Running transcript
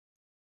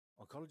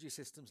Oncology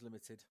Systems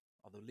Limited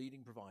are the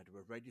leading provider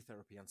of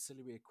radiotherapy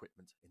ancillary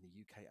equipment in the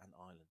UK and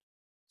Ireland.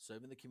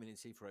 Serving the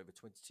community for over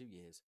 22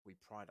 years, we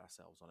pride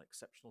ourselves on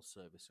exceptional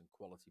service and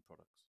quality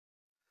products.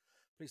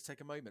 Please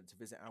take a moment to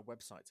visit our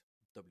website,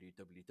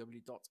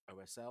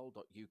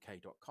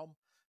 www.osl.uk.com,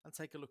 and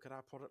take a look at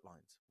our product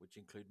lines, which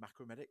include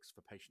Macromedics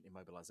for patient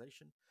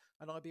immobilization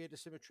and IBA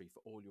dosimetry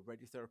for all your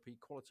radiotherapy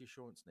quality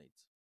assurance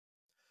needs.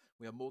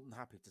 We are more than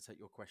happy to take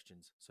your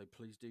questions, so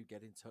please do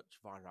get in touch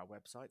via our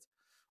website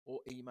or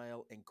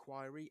email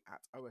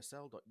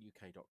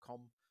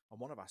inquiry@osl.uk.com, and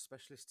one of our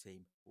specialist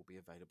team will be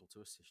available to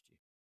assist you.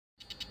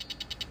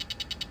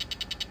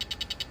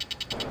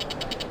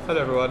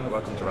 Hello everyone,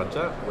 welcome to Rad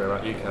Chat. We're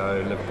at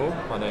UKO Liverpool.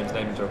 My name's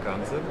Eamon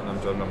Johansen and I'm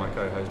joined by my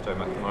co-host Joe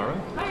McNamara.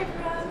 Hi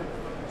everyone.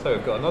 So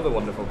we've got another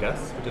wonderful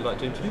guest. Would you like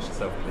to introduce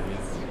yourself,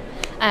 please?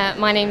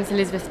 My name's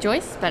Elizabeth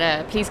Joyce,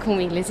 but please call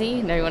me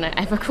Lizzie. No one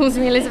ever calls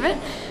me Elizabeth.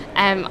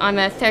 I'm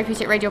a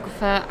therapeutic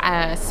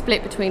radiographer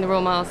split between the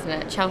Royal Marsden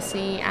at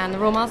Chelsea and the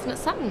Royal Marsden at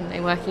Sutton.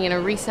 I'm working in a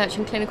research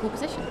and clinical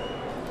position.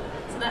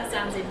 So that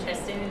sounds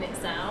interesting in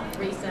itself,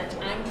 research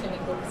and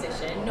clinical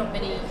position. Not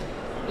many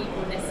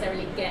people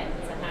necessarily get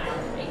to have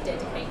a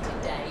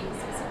dedicated day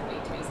specifically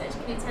to research.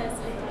 Can you tell us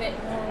a little bit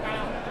more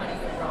about kind of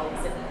your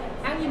roles and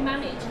how you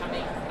manage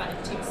having kind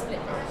of two split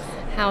roles?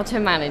 How to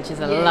manage is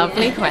a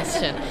lovely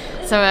question.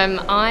 So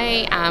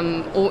I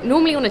am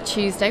normally on a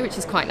Tuesday, which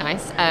is quite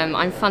nice.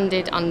 I'm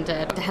funded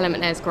under the Helen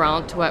McNair's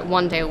grant to work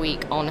 1 day a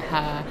week on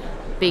her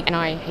big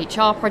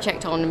NIHR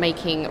project on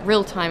making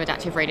real-time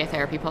adaptive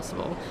radiotherapy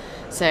possible.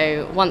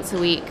 So once a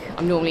week,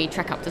 I'm normally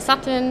trek up to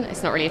Sutton.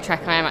 It's not really a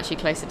trek, I am actually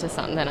closer to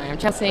Sutton than I am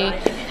Chelsea.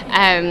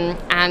 I've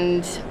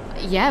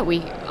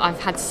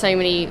had so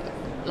many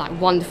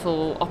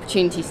wonderful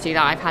opportunities to do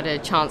that. I've had a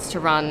chance to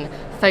run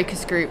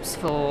focus groups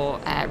for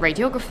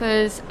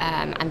radiographers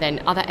and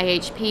then other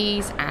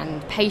AHPs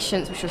and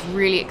patients, which was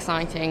really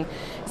exciting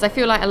because I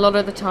feel like a lot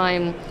of the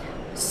time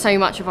so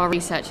much of our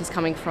research is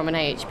coming from an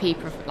AHP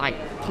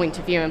point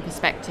of view and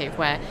perspective,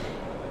 where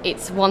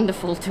it's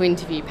wonderful to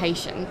interview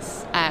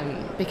patients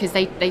because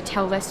they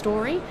tell their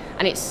story,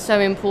 and it's so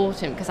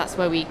important because that's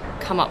where we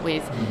come up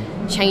with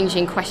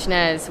changing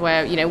questionnaires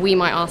where, you know, we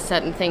might ask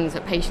certain things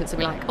that patients will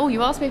be like, oh,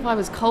 you asked me if I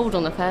was cold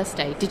on the first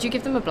day. Did you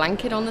give them a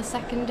blanket on the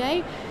second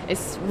day?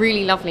 It's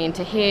really lovely, and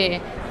to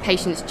hear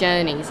patients'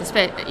 journeys,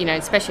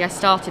 especially I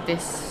started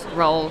this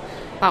role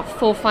about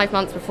 4 or 5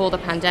 months before the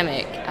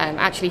pandemic.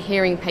 Actually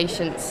hearing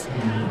patients,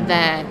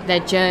 their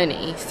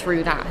journey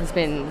through that has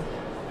been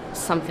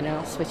something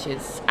else, which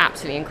is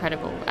absolutely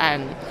incredible.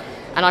 And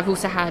I've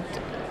also had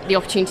the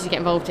opportunity to get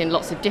involved in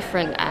lots of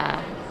different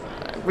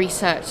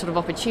research sort of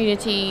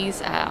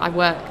opportunities. I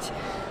got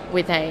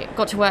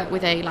to work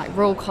with a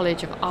Royal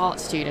College of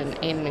Art student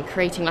in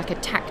creating a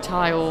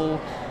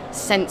tactile,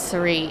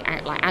 sensory,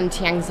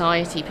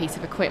 anti-anxiety piece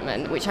of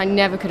equipment, which I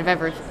never could have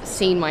ever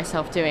seen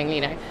myself doing.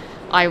 You know,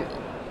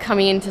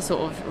 coming into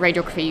sort of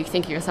radiography, you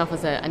think of yourself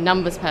as a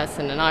numbers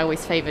person, and I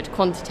always favoured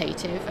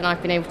quantitative, and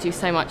I've been able to do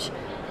so much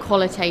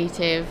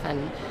qualitative,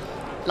 and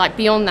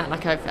beyond that,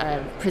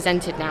 I've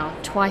presented now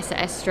twice at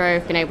Estro.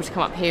 I've been able to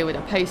come up here with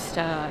a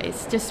poster.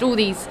 It's just all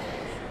these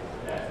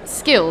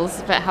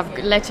skills that have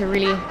led to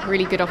really,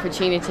 really good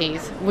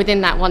opportunities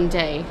within that 1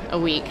 day a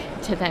week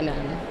to then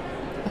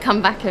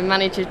come back and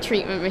manage a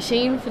treatment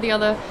machine for the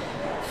other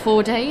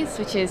 4 days,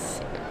 which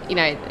is,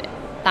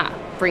 that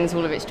brings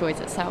all of its joys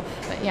itself.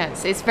 But yeah,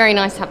 it's very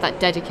nice to have that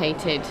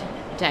dedicated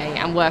day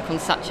and work on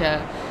such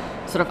a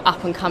sort of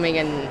up and coming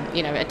and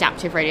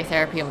adaptive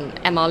radiotherapy on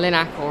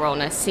MR-Linac or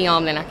on a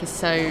C-arm Linac is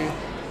so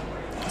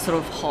sort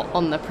of hot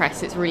on the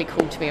press. It's really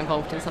cool to be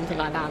involved in something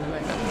like that at the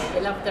moment.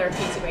 We love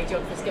therapeutic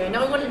radiographers going,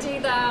 I want to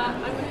do that.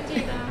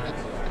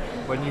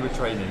 When you were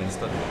training and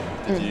studying,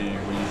 were you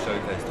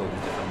showcased all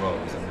these different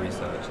roles and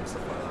research and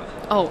stuff like that?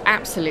 Oh,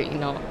 absolutely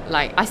not.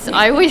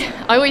 I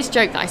always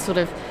joke that I sort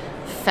of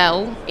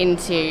fell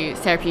into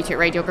therapeutic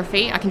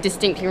radiography. I can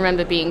distinctly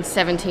remember being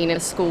 17 in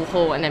a school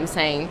hall and them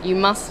saying, you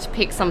must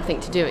pick something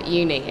to do at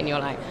uni, and you're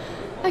like,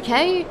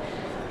 okay,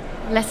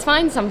 let's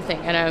find something.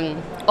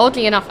 And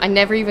oddly enough, I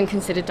never even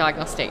considered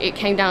diagnostic. It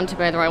came down to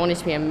whether I wanted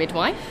to be a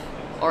midwife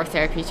or a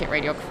therapeutic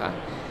radiographer,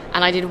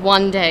 and I did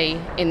 1 day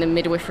in the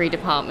midwifery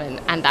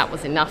department, and that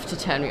was enough to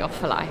turn me off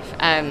for life.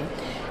 And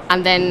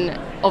then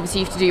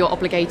obviously you have to do your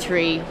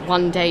obligatory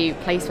 1 day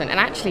placement, and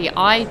actually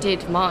I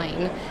did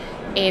mine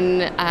in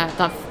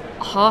the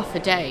half a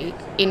day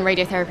in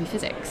radiotherapy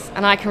physics,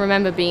 and I can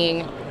remember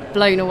being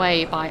blown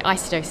away by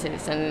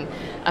isodoses and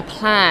a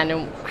plan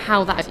and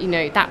how that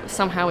that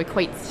somehow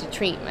equates to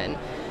treatment.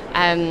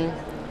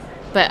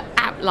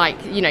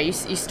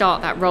 You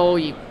start that role,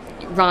 you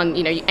run,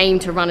 you aim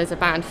to run as a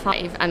band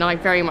 5, and I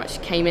very much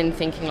came in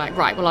thinking I'll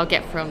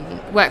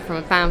work from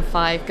a band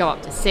 5, go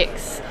up to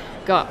 6,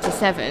 go up to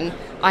 7.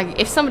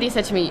 If somebody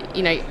said to me,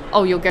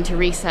 oh, you're going to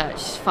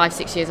research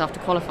 5-6 years after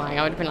qualifying,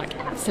 I would have been like,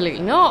 absolutely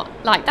not.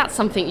 That's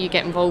something you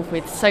get involved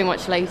with so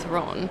much later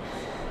on.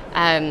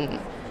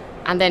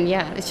 And then,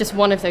 it's just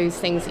one of those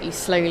things that you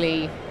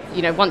slowly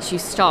once you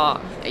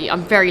start,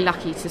 I'm very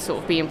lucky to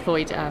sort of be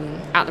employed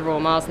at the Royal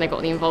Marsden, and they've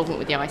got the involvement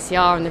with the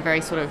ICR, and they're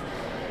very sort of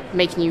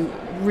making you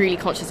really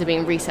conscious of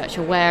being research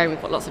aware, and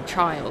we've got lots of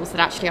trials that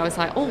actually I was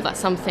like, oh, that's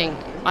something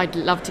I'd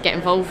love to get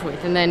involved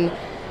with. And then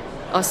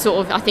I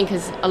think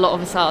as a lot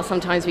of us are,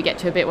 sometimes we get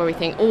to a bit where we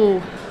think, oh,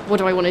 what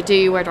do I want to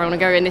do, where do I want to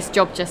go, and this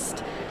job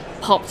just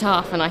popped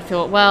up, and I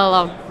thought, well,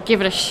 I'll give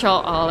it a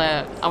shot,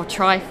 I'll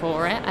try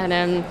for it. And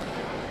then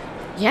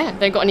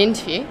got an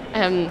interview,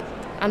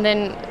 and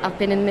then I've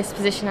been in this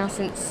position now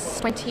since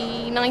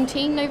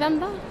 2019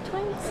 November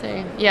time. So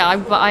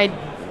I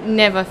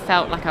never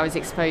felt like I was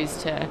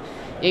exposed to,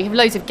 you have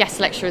loads of guest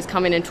lecturers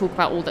come in and talk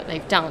about all that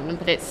they've done,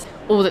 but it's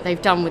all that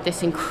they've done with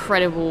this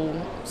incredible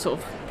sort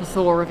of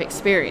plethora of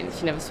experience.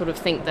 You never sort of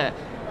think that,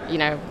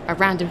 a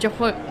random job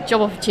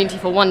opportunity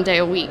for one day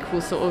a week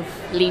will sort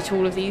of lead to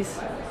all of these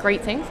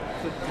great things.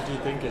 Did you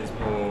think it's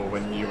more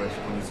when you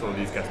saw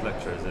these guest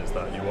lecturers, is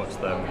that you watch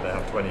them, they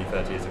have 20,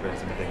 30 years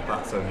experience, and you think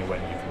that's only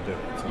when you can do it,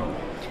 it's not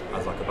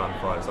as like a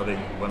band 5. So I think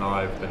when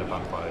I've been a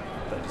band 5,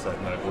 they just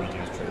said, no, all you do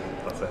is true,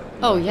 that's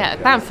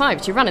it. Band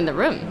 5, you run in the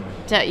room,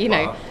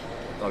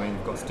 But,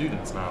 we've got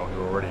students now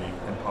who are already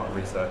in part of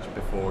research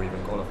before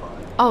even qualifying.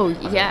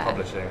 They're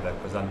publishing, they're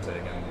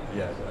presenting, and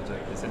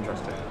it's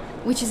interesting.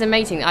 Which is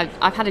amazing.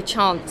 I've had a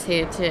chance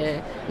here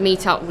to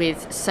meet up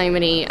with so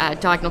many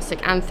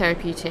diagnostic and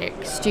therapeutic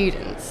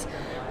students,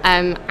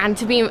 and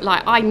to be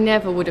like, I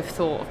never would have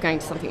thought of going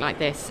to something like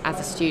this as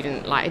a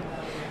student. Like,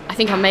 I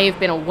think I may have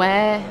been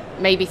aware,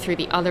 maybe through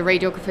the other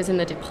radiographers in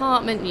the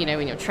department,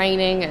 when you're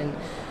training,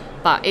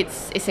 but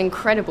it's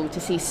incredible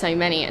to see so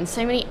many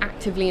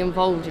actively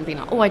involved and being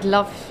like, oh, I'd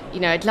love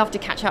to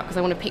catch up because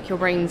I want to pick your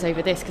brains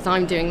over this because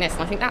I'm doing this.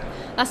 And I think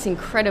that's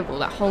incredible.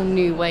 That whole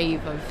new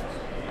wave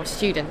of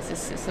students,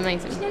 it's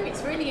amazing.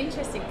 It's really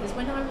interesting because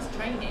when I was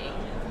training,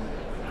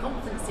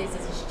 conferences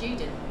as a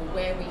student were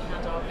where we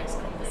had our best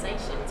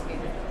conversations with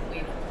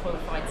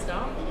qualified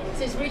staff.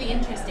 So it's really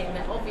interesting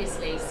that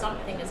obviously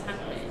something has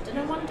happened, and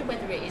I wonder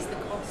whether it is the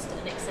cost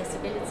and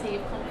accessibility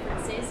of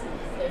conferences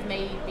that have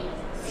maybe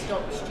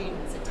stopped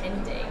students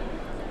attending,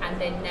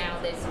 and then now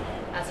there's,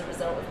 as a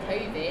result of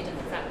COVID and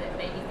the fact that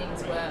maybe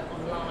things were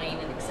online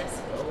and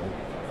accessible,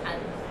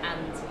 and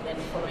then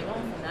following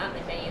on from that,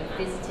 they may have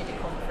visited a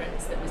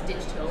conference that was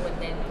digital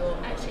and then thought,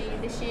 actually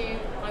this year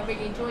I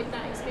really enjoyed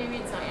that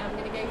experience, I am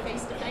going to go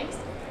face to face.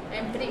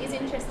 But it is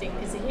interesting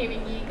because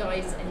hearing you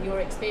guys and your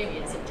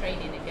experience of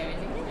training and going,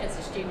 as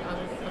a student I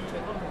want to come to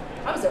a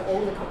conference. I was at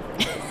all the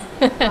conferences.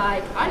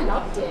 I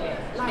loved it,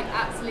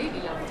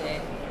 absolutely loved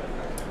it.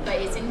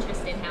 But it's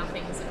interesting how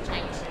things have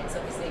changed. It's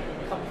obviously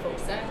come full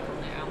circle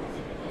now,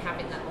 and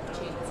having that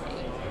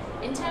opportunity.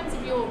 In terms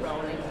of your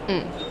role,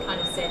 you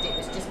kind of said it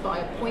was just by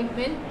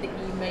appointment that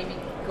you maybe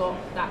got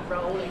that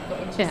role and got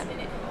interested in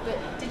it. But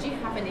did you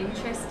have an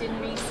interest in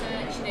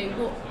research?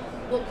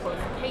 What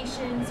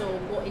qualifications or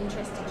what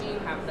interest did you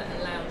have that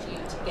allowed you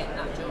to get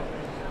that job?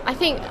 I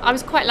think I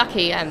was quite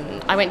lucky.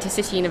 I went to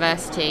City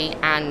University,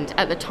 and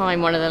at the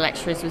time one of the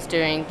lecturers was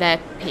doing their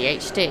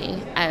PhD,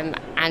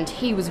 and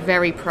he was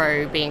very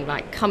pro being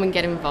like, come and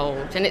get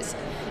involved. And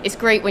it's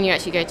great when you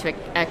actually go to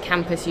a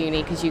campus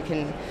uni because you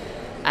can,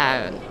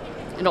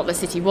 not that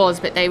City was,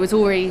 but there was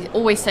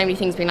always so many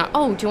things being like,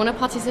 oh, do you want to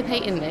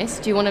participate in this?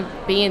 Do you want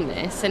to be in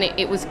this? And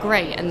it was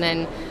great. And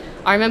then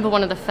I remember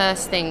one of the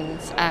first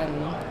things,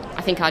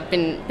 I think I'd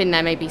been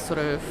there maybe sort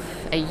of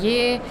a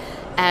year,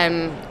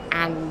 and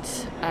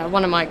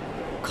one of my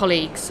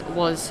colleagues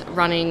was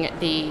running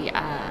the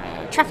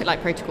traffic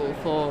light protocol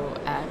for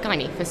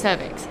gynae, for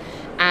cervix,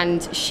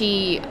 and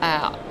she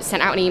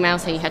sent out an email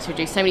saying you had to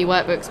do so many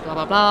workbooks, blah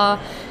blah blah,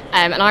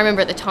 and I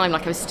remember at the time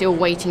I was still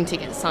waiting to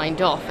get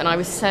signed off, and I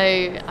was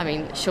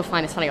she'll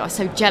find this funny, I was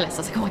so jealous. I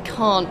was like, oh,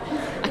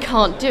 I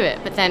can't do it.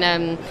 But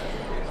then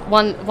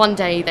one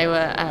day there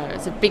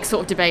was a big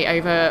sort of debate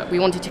over, we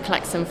wanted to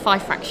collect some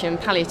 5-fraction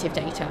palliative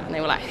data, and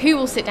they were like, who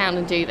will sit down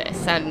and do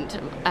this? And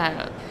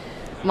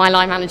my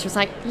line manager was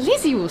like,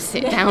 Lizzie will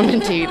sit down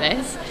and do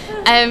this.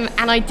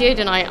 And I did,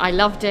 and I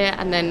loved it.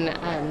 And then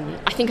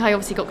I think I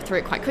obviously got through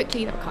it quite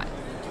quickly. They were quite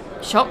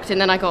shocked. And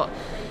then I got,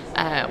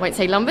 I won't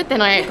say lumbered,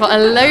 then I got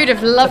a load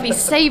of lovely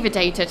SABR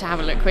data to have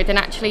a look with. And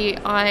actually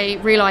I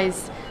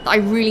realised that I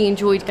really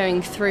enjoyed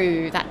going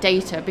through that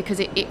data because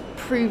it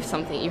proved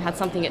something. You had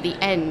something at the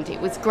end. It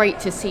was great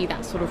to see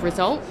that sort of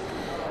result.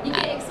 You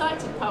get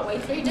excited partway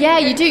through,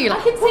 don't you? You do. You're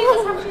like, I can see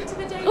what's happening to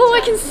the data. Oh,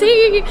 I can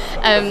see.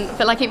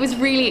 But it was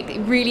really,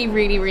 really,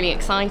 really, really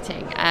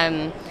exciting.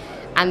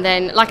 And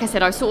then, like I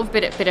said, I was sort of a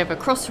bit of a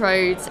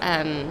crossroads.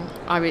 At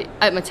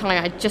my time,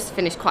 I had just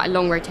finished quite a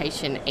long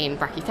rotation in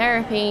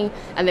brachytherapy,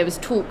 and there was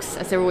talks,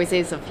 as there always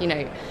is, of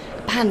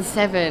band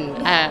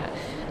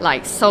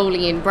 7,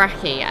 solely in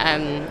brachy.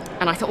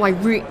 And I thought,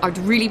 I'd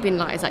really been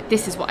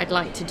this is what I'd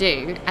like to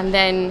do. And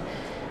then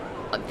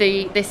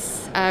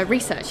this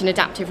research in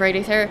adaptive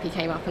radiotherapy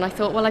came up, and I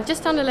thought, well, I've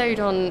just done a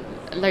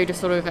load of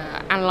sort of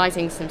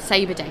analysing some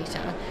SABR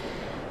data,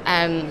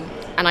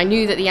 and I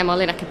knew that the MR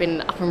Linac had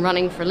been up and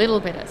running for a little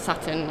bit at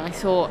Sutton, and I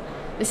thought,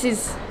 this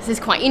is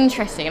quite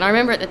interesting. And I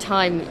remember at the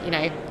time,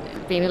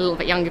 being a little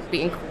bit younger,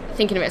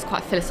 thinking of it as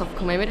quite a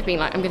philosophical moment of being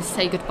like, I'm going to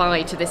say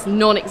goodbye to this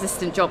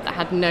non-existent job that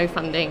had no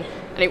funding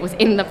and it was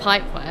in the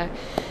pipework,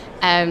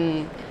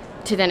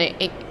 to then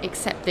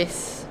accept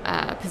this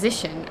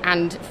position.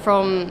 And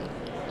from,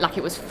 like,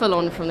 it was full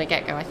on from the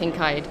get-go. I think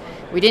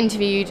we'd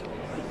interviewed,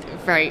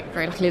 very,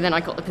 very luckily then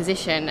I got the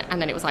position, and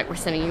then it was like, we're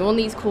sending you on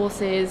these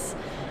courses,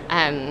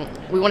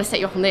 we want to set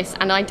you up on this,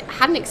 and I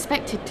hadn't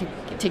expected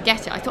to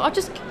get it. I thought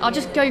I'll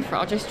just go for it,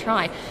 I'll just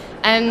try.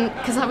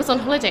 Because I was on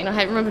holiday and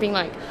I remember being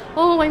like,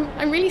 oh,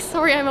 I'm really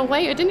sorry I'm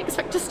away, I didn't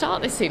expect to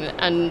start this soon.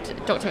 And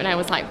Dr. McNair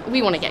was like,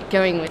 we want to get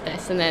going with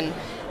this. And then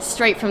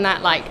straight from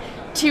that, like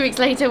 2 weeks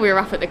later, we were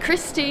up at the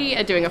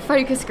Christie doing a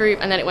focus group,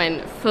 and then it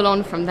went full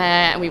on from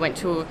there, and we went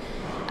to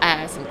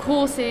some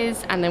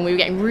courses, and then we were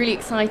getting really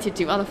excited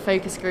to do other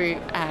focus group.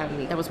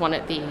 There was one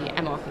at the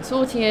MR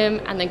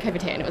Consortium, and then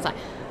COVID hit, and it was like,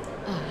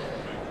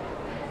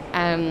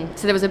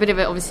 so there was a bit of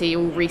it, obviously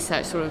all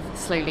research sort of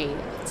slowly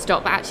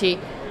stopped, but actually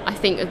I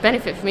think the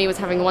benefit for me was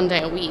having 1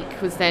 day a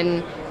week, was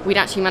then we'd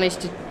actually managed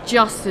to,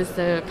 just as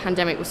the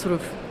pandemic was sort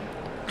of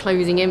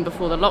closing in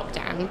before the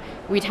lockdown,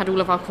 we'd had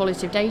all of our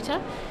qualitative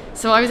data.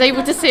 So I was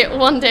able to sit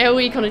 1 day a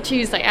week on a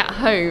Tuesday at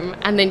home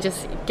and then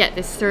just get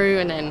this through,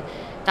 and then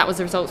that was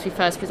the results we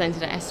first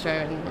presented at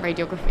Estro and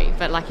radiography.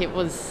 But like, it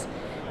was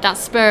that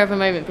spur of a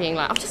moment being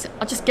like,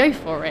 I'll just go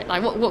for it.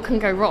 Like, what can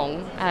go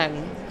wrong?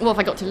 What have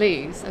I got to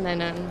lose? And then,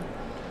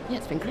 yeah,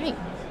 it's been great.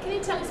 Can you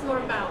tell us more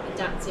about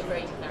adaptive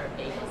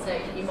radiotherapy? So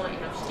you might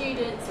have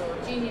students or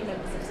junior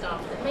members of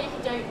staff that maybe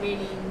don't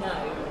really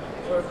know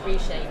or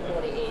appreciate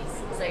what it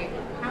is. So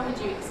how would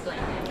you explain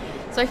it?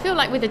 So I feel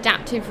like with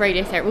adaptive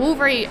radiotherapy, we're all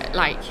very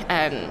like,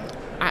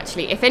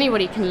 actually, if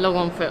anybody can log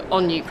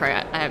on Nucro,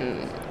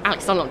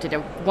 Alex Dunlop did a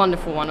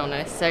wonderful one on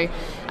this. So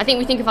I think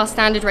we think of our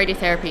standard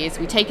radiotherapy as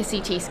we take a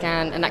CT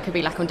scan, and that could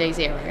be like on day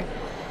 0.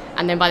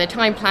 And then by the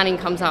time planning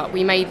comes up,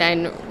 we may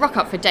then rock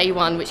up for day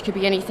 1, which could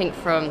be anything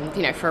from,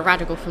 for a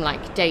radical from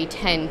like day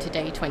 10 to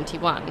day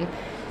 21.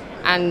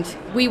 And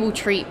we will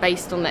treat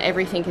based on that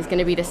everything is going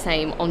to be the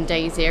same on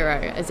day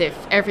 0, as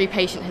if every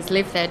patient has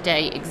lived their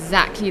day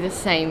exactly the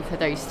same for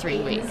those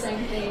 3 weeks.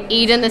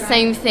 Eaten the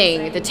same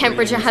thing, the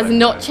temperature has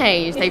not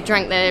changed, they've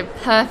drank their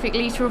perfect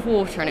litre of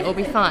water and it will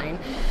be fine.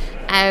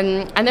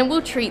 And then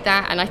we'll treat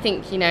that, and I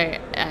think,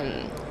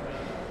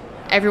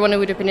 everyone who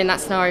would have been in that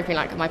scenario being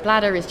like, my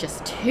bladder is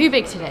just too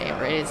big today,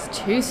 or it is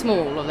too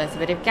small, or there's a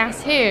bit of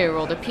gas here,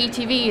 or the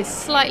PTV is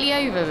slightly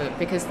over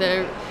because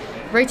the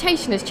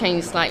rotation has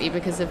changed slightly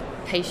because of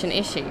patient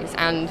issues.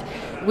 And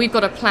we've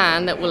got a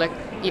plan that will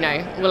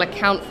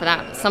account for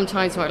that.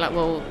 Sometimes we're like,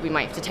 well, we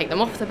might have to take them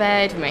off the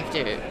bed, we may have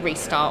to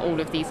restart all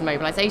of these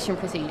mobilisation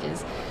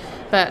procedures.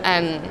 But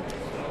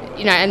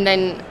and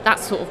then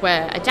that's sort of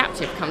where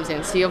adaptive comes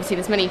in. So obviously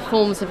there's many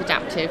forms of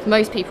adaptive.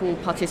 Most people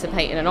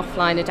participate in an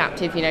offline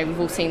adaptive. We've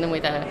all seen them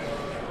with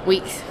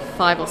weeks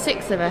 5 or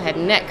 6 of a head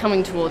and neck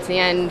coming towards the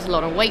end, a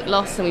lot of weight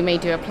loss, and we may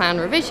do a plan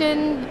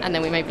revision, and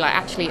then we may be like,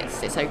 actually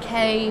it's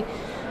okay.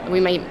 And we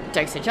may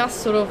dose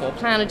adjust sort of, or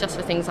plan adjust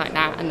for things like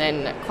that. And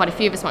then quite a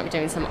few of us might be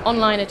doing some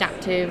online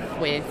adaptive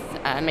with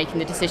making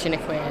the decision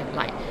if we're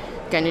like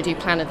going to do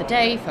plan of the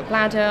day for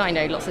bladder. I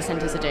know lots of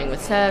centres are doing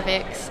with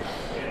cervix.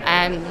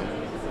 And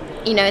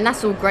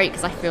that's all great,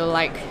 because I feel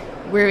like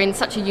we're in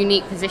such a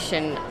unique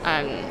position,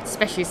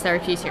 especially as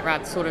therapeutic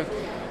rad, sort of,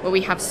 where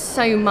we have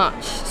so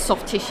much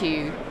soft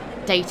tissue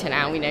data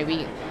now. We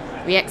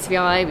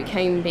XVI, we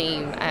cone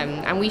beam,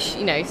 and we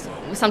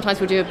sometimes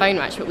we'll do a bone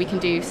match, but we can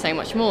do so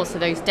much more. So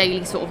those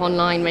daily sort of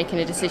online making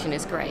a decision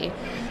is great.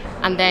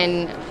 And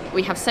then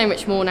we have so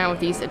much more now of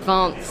these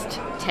advanced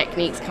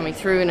techniques coming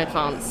through, and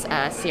advanced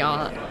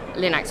CR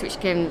Linacs, which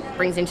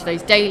brings into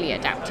those daily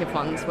adaptive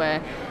ones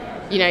where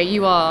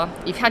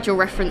you've had your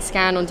reference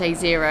scan on day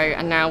 0,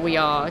 and now we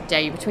are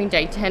between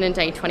day 10 and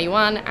day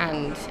 21,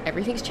 and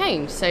everything's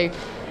changed. So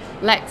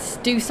let's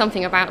do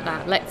something about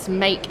that. Let's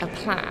make a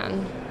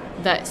plan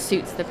that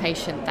suits the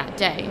patient that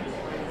day.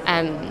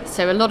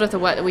 So a lot of the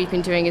work that we've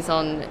been doing is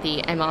on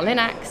the MR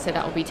Linac, so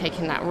that will be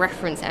taking that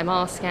reference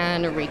MR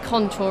scan,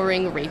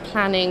 recontouring,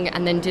 replanning,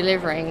 and then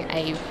delivering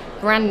a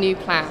brand new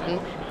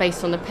plan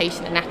based on the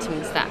patient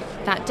anatomies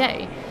that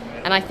day.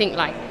 And I think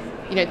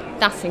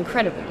that's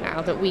incredible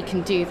now that we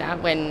can do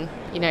that when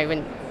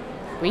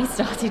we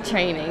started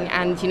training,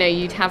 and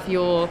you'd have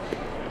your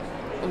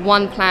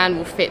one plan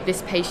will fit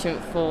this patient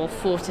for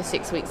 4 to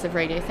 6 weeks of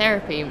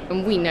radiotherapy,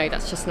 and we know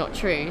that's just not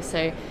true.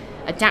 So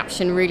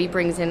adaptation really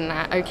brings in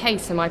that, okay,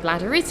 so my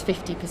bladder is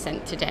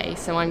 50% today,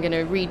 so I'm going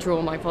to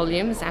redraw my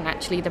volumes, and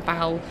actually the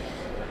bowel,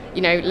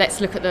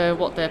 let's look at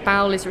what the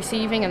bowel is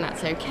receiving, and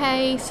that's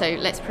okay, so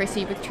let's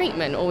proceed with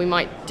treatment. Or we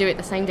might do it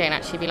the same day and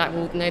actually be like,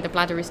 well, no, the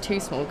bladder is too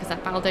small because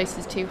that bowel dose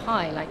is too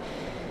high.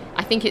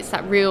 I think it's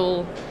that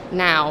real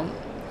now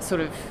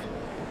sort of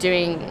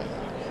giving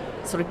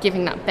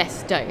that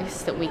best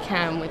dose that we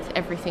can with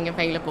everything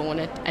available,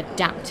 and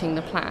adapting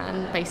the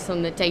plan based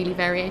on the daily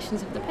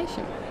variations of the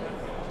patient.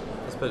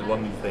 I suppose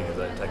one thing is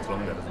that it takes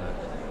longer, doesn't it?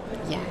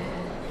 Yeah.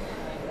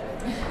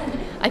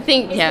 I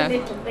think,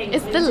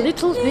 it's the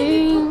little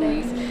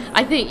things.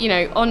 I think,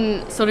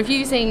 on sort of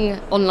using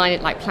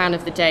online, like plan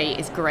of the day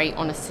is great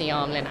on a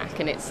CR LINAC,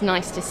 and it's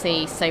nice to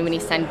see so many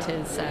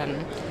centres,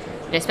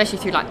 especially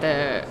through like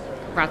the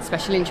RAD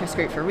Special Interest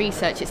Group for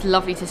Research. It's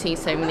lovely to see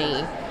so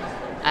many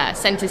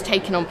centres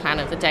taking on plan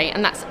of the day,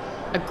 and that's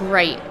a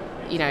great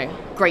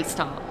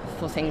start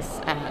for things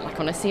like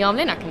on a CR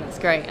LINAC, and that's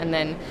great. And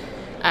then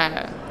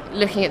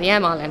looking at the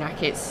MR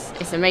LINAC,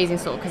 it's amazing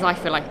sort of, because I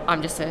feel like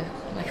I'm just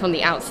on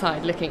the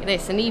outside looking at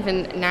this, and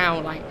even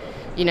now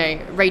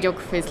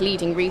radiographers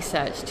leading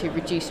research to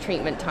reduce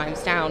treatment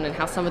times down, and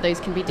how some of those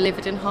can be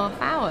delivered in half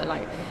hour,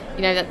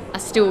 that are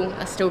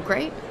still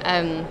great.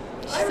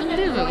 Just a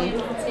little. When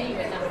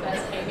that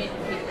first came in,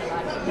 people were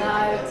like,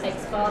 no, it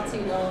takes far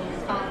too long,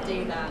 can't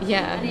do that.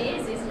 Yeah. And it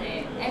is, isn't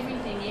it?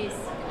 Everything is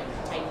going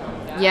to take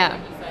longer Yeah.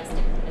 when you first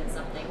implement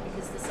something,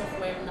 because the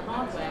software and the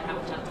hardware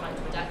haven't had time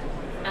to adapt,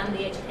 and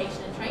the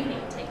education and training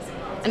takes a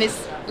while. And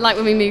it's like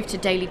when we moved to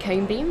daily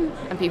cone beam,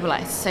 and people were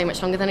like, it's so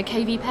much longer than a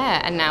KV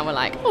pair, and now we're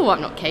like, oh,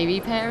 I'm not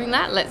KV pairing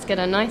that, let's get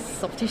a nice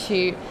soft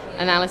tissue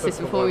analysis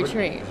before we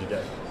treat.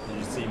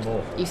 You see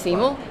more. You see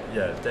more?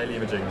 Yeah, daily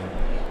imaging,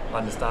 I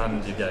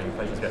understand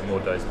patients getting more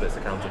dose, but it's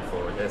accounted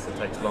for. Yes, it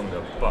takes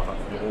longer, but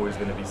you're always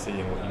going to be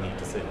seeing what you need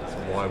to see, so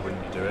why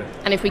wouldn't you do it?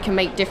 And if we can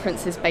make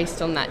differences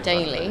based on that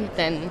daily,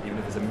 then... Even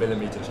if it's a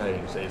millimetre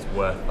change, it's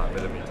worth that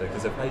millimetre.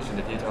 Because a patient,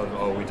 if you tell them,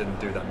 oh, we didn't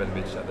do that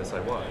millimetre check, they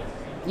say, why?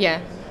 Yeah.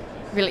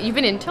 Really, you've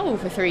been in toll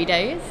for 3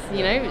 days,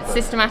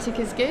 systematic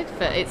is good,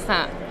 but it's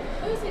that...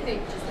 I also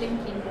think just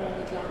linking more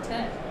with long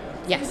term.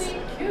 Yes. So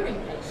we're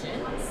curing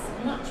patients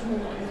much more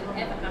than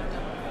we ever have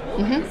done before,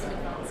 because of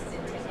advances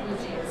in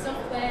technology and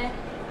software,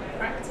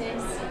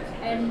 practice,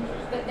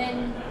 but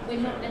then we're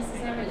not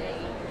necessarily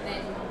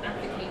then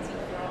advocating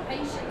for our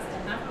patients to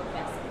have the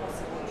best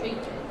possible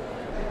treatment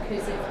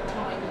because of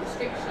time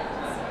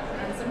restrictions.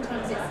 And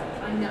sometimes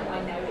I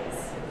know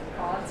it's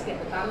hard to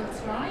get the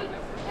balance right,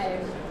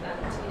 and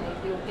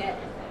you'll get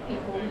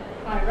people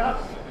higher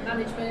up,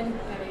 management,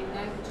 going,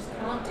 no, we just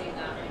can't do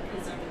that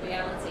because of the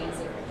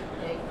realities of,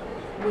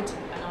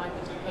 and I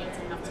would hate to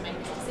have to make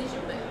this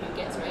decision, but who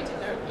gets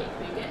radiotherapy,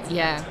 who gets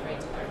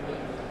radiotherapy?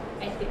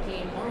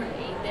 Ethically and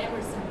morally, there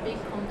are some big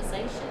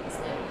conversations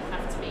that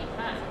have to be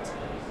had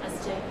as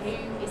to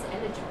who is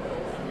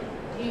eligible and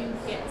who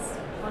gets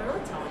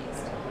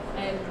prioritised.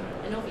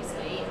 And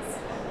obviously,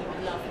 we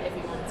would love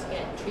everyone to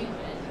get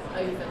treatment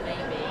over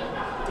maybe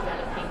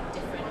developing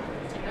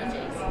different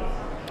technologies.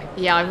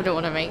 Yeah, I wouldn't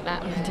want to make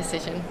that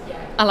decision.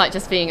 Yeah. I like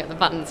just being at the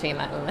buttons being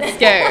like, let's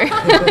go.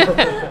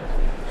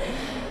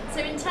 So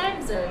in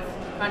terms of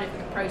kind of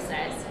the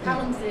process, how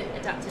long does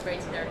adaptive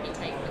radiotherapy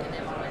take with an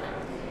MR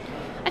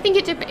LINAC? I think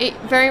it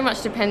very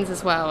much depends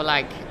as well,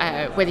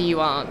 whether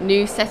you are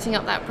new setting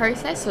up that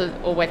process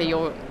or whether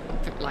you're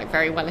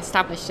very well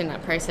established in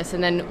that process.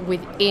 And then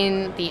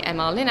within the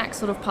MR LINAC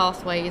sort of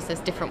pathways,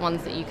 there's different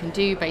ones that you can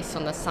do based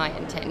on the site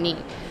and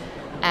technique.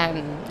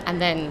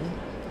 And then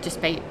just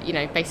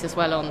based as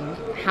well on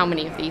how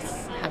many of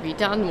these have you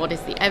done, what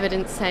is the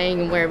evidence saying,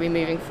 and where are we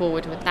moving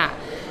forward with that.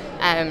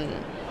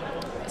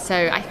 So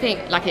I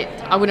think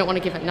I wouldn't want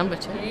to give a number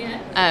to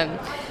it.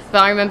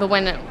 But I remember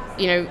when,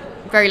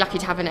 very lucky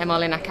to have an MR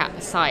LINAC at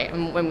the site,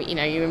 and when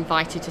you're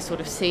invited to sort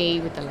of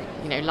see with the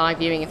live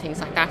viewing and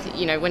things like that,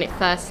 when it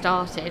first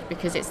started,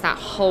 because it's that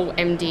whole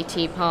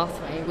MDT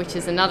pathway, which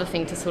is another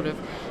thing to sort of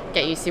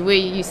get used to. We're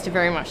used to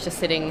very much just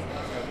sitting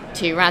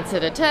 2 RADs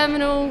at a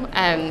terminal,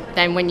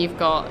 then when you've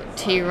got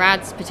 2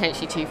 RADs,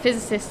 potentially 2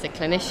 physicists, a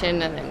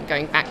clinician, and then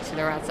going back to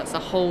the RADs, that's a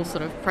whole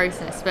sort of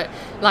process. But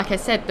like I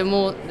said, the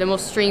more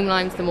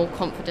streamlines, the more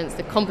confidence,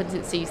 the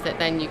competencies that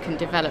then you can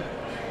develop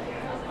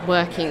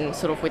working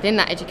sort of within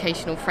that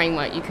educational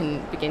framework, you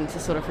can begin to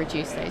sort of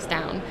reduce those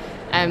down.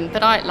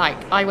 But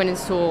I went and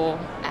saw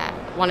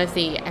one of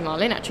the MR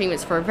LINAC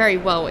treatments for a very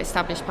well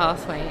established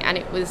pathway, and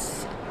it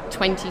was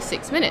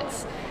 26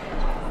 minutes.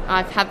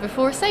 I've had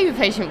before a SABRE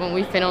patient when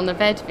we've been on the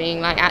bed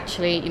being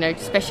actually,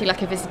 especially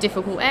if it's a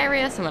difficult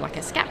area, somewhere like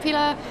a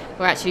scapula,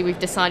 where actually we've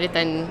decided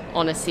then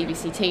on a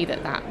CBCT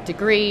that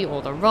degree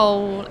or the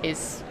role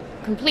is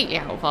completely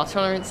out of our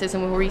tolerances,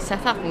 and we'll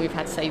reset up, and we've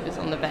had SABREs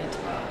on the bed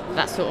for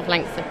that sort of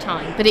length of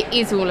time. But it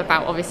is all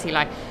about obviously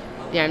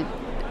the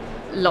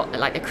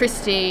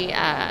Christie,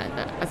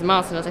 as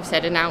Martin, as I've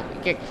said, are now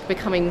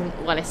becoming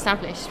well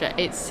established. But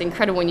it's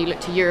incredible when you look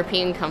to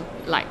European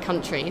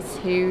countries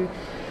who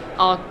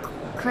are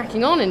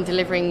cracking on and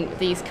delivering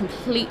these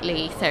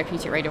completely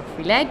therapeutic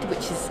radiography led,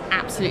 which is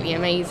absolutely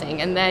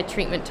amazing, and their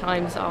treatment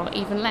times are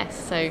even less.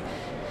 So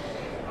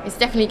it's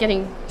definitely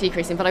getting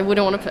decreasing, but I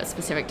wouldn't want to put a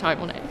specific time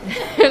on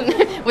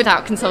it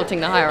without consulting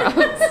the higher ups.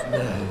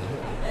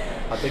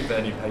 I think for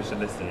any patient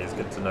listening, it's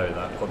good to know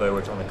that although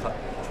we're trying to cut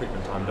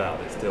treatment time down,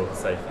 it's still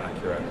safe,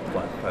 accurate,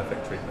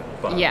 perfect treatment.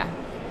 But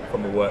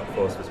from a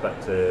workforce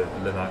perspective,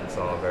 LINACs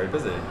are very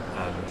busy,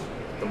 and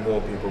the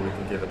more people we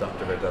can give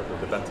adaptive radiography,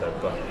 the better.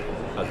 But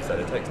as you said,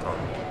 it takes time.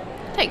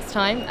 It takes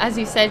time. As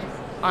you said,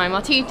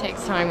 IMRT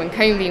takes time. When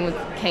cone beam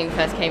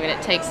first came in,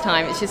 it takes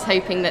time. It's just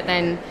hoping that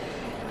then,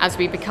 as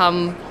we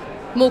become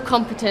more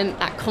competent,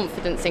 that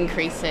confidence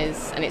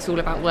increases, and it's all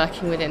about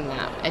working within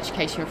that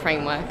education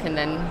framework. And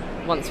then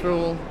once we're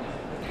all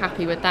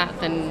happy with that,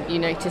 then you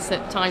notice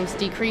that times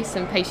decrease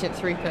and patient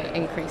throughput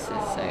increases.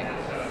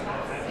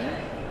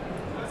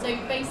 So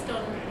based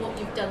on what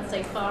you've done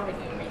so far in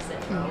your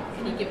research role,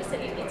 can you give us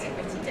any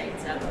nitty-gritty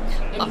data?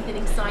 Anything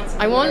exciting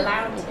you're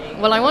allowed to?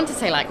 Well, I want to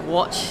say,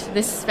 watch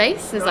this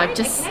space, as I've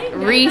just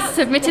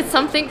resubmitted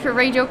something for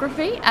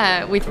radiography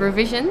with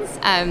revisions.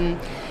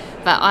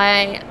 But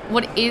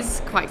what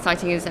is quite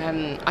exciting is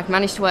I've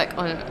managed to work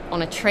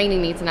on a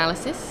training needs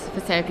analysis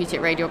for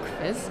therapeutic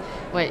radiographers,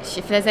 which,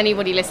 if there's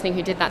anybody listening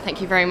who did that,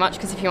 thank you very much,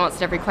 because if you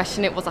answered every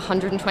question, it was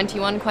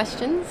 121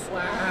 questions.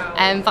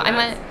 Wow. But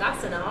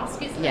that's an ask,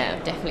 isn't it? Yeah,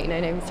 definitely no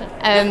names.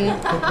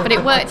 But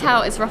it worked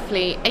out as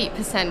roughly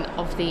 8%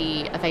 of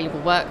the available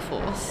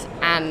workforce,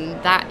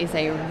 and that is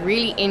a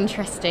really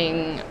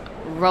interesting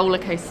roller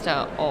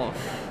coaster of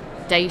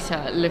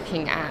data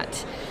looking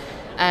at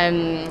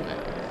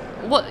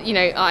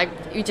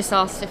you just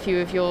asked a few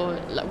of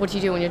what do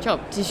you do on your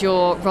job? Does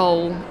your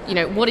role,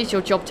 what is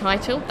your job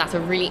title? That's a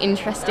really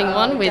interesting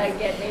one. With don't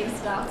get me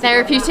started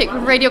therapeutic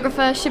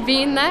radiographer should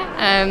be in there,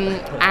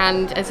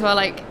 and as well,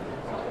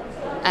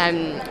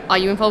 are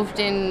you involved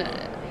in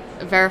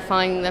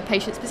verifying the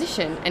patient's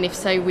position, and if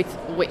so, with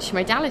which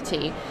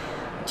modality?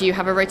 Do you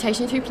have a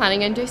rotation through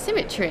planning and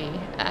dosimetry?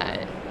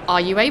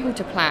 Are you able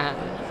to plan?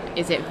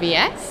 Is it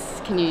VS?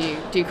 Can you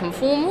do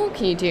conformal?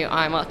 Can you do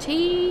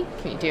IMRT?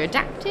 Can you do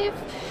adaptive?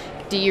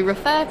 Do you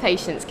refer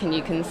patients? Can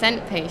you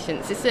consent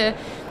patients? It's a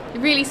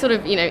really sort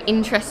of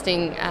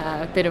interesting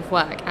bit of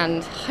work,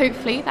 and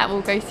hopefully that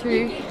will go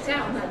through. You geeked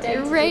out on that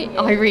data, Right,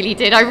 I really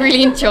did. I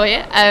really enjoy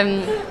it.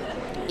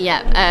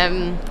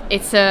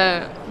 It's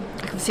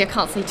obviously I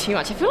can't say too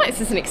much. I feel like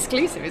this is an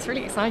exclusive. It's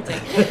really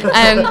exciting,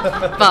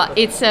 but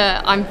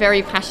I'm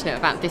very passionate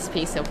about this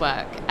piece of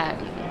work.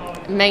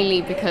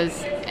 Mainly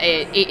because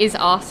it is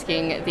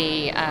asking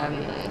the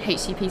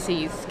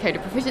HCPC's code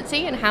of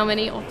proficiency and how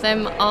many of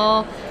them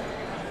are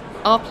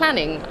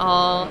planning,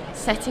 are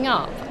setting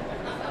up.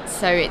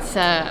 So it's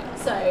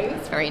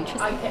very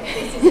interesting.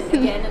 Okay, this is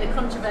again a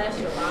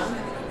controversial one.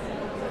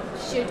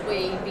 Should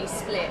we be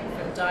split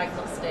from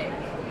diagnostic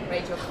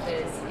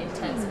radiographers in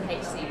terms of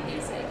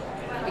HCPC?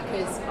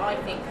 Because I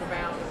think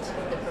around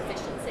the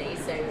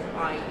proficiency, so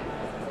I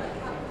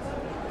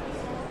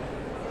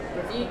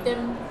reviewed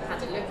them,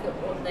 had a look at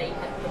what they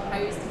had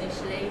proposed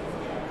initially,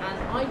 and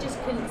I just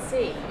couldn't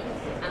see,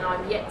 and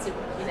I'm yet to,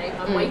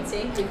 I'm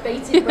waiting with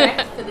bated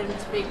breath for them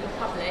to be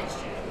published,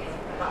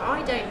 but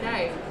I don't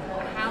know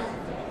how,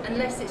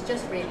 unless it's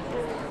just really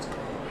broad,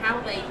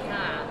 how they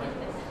can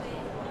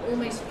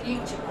almost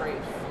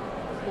future-proof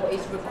what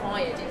is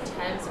required in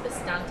terms of a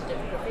standard of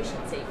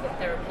proficiency for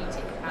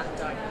therapeutic and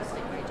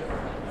diagnostic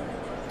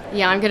radiography.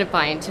 Yeah, I'm going to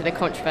buy into the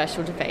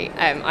controversial debate.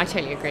 I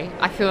totally agree.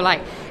 I feel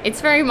like it's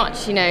very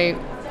much,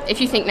 if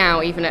you think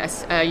now, even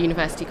at a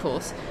university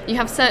course, you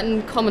have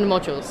certain common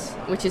modules,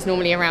 which is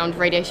normally around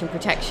radiation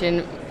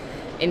protection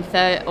in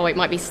third, or it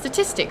might be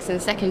statistics in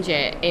second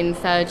year. In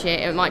third year,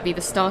 it might be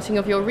the starting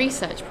of your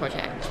research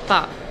project.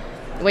 But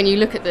when you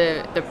look at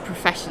the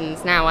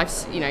professions now, I've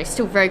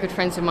still very good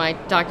friends with my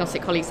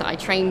diagnostic colleagues that I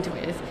trained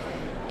with.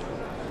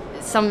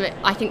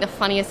 I think the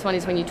funniest one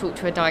is when you talk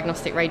to a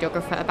diagnostic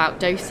radiographer about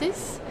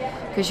doses,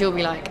 because you'll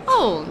be like,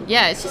 oh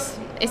yeah, it's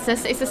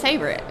a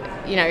Sabre,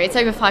 it's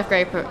over 5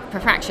 gray per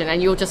fraction,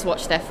 and you'll just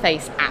watch their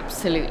face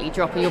absolutely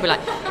drop, and you'll be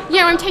like,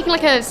 yeah, I'm taking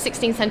a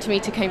 16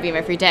 centimeter cone beam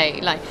every day.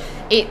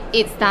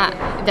 It's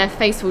that their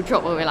face will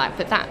drop, and we're like,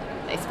 but that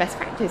is best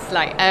practice.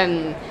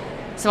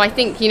 So I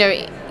think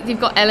you've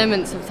got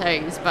elements of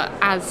those, but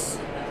as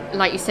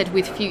like you said,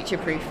 with future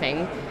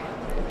proofing,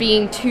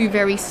 being two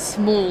very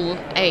small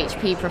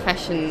AHP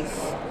professions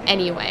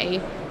anyway,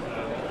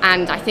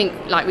 and I think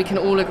we can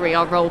all agree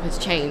our role has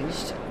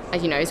changed.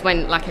 Is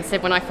when, like I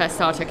said, when I first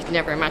started, I could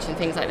never imagine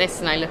things like this,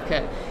 and I look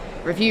at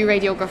review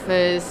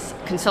radiographers,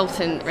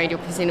 consultant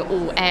radiographers in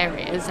all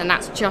areas, and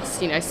that's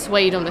just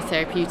swayed on the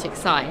therapeutic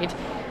side.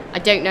 I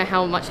don't know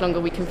how much longer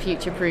we can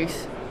future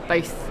proof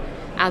both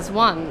as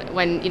one,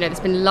 when there's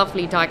been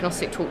lovely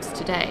diagnostic talks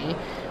today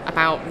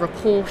about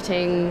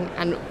reporting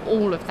and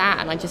all of that,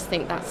 and I just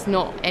think that's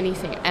not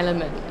anything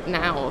element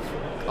now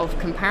of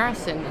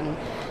comparison. And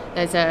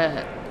there's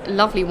a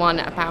lovely one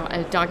about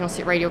a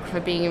diagnostic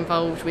radiographer being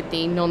involved with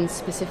the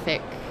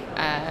non-specific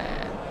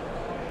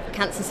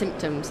cancer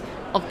symptoms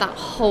of that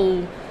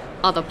whole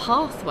other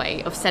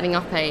pathway of setting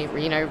up a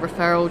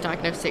referral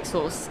diagnostic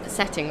source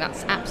setting.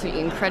 That's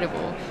absolutely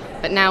incredible.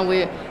 But now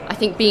I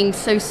think being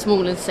so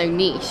small and so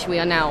niche, we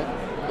are now,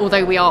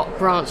 although we are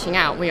branching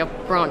out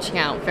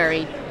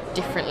very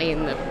differently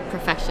in the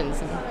professions.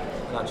 And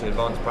actually,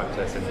 advanced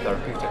practice in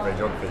therapeutic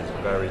radiography is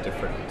very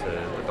different to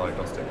the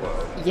diagnostic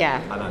world.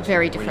 Yeah, and actually,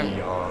 very different.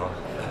 We are.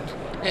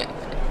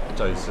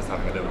 Joe's just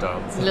having a little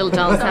dance. A little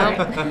dance out.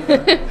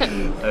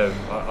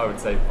 I would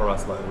say for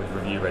us, with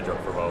review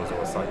radiographer roles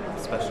or site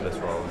specialist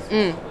roles,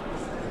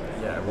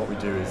 what we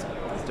do is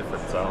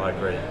different. So I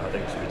agree. I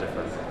think it should be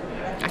different.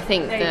 I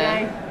think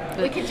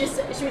We could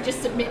should we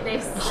just submit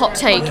this hot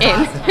take in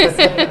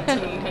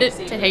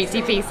to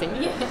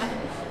HCPC? Yeah.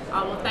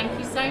 Oh, well, thank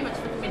you so much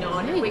for coming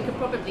on. We could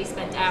probably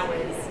spend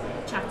hours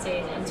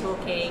chatting and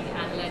talking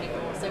and learning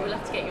more. So we'll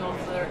have to get you on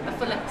for a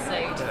full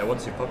episode. Yeah,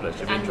 once you publish,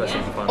 it'd be And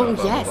interesting yeah. to find Oh out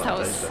about yes, more that about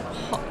was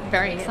data.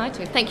 very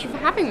exciting. Thank you for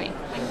having me.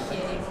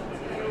 Thank you.